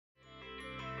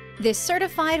This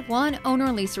certified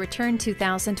one-owner lease return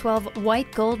 2012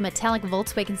 white gold metallic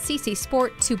Volkswagen CC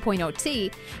Sport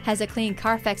 2.0T has a clean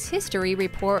Carfax history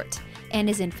report and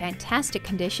is in fantastic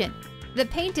condition. The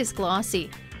paint is glossy,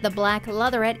 the black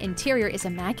leatherette interior is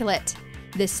immaculate,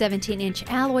 the 17-inch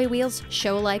alloy wheels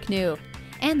show like new,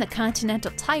 and the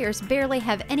Continental tires barely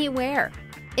have any wear.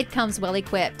 It comes well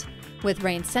equipped with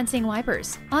rain-sensing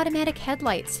wipers, automatic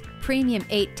headlights, premium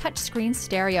 8 touchscreen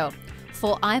stereo,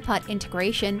 full iPod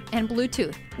integration, and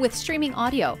Bluetooth with streaming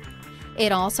audio.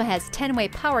 It also has 10-way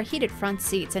power heated front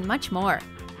seats and much more.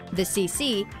 The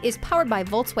CC is powered by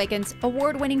Volkswagen's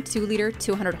award-winning 2-liter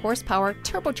 200 horsepower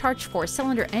turbocharged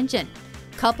 4-cylinder engine,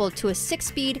 coupled to a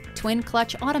 6-speed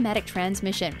twin-clutch automatic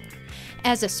transmission.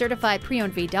 As a certified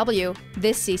pre-owned VW,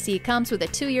 this CC comes with a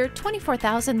 2-year,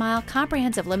 24,000-mile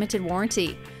comprehensive limited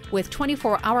warranty with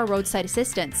 24-hour roadside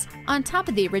assistance on top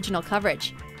of the original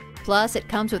coverage. Plus, it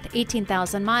comes with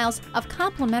 18,000 miles of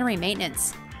complimentary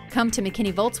maintenance. Come to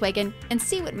McKinney Volkswagen and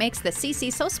see what makes the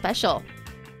CC so special.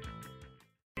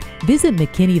 Visit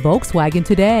McKinney Volkswagen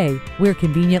today. We're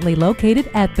conveniently located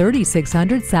at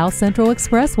 3600 South Central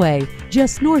Expressway,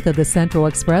 just north of the Central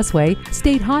Expressway,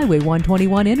 State Highway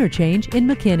 121 interchange in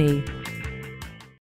McKinney.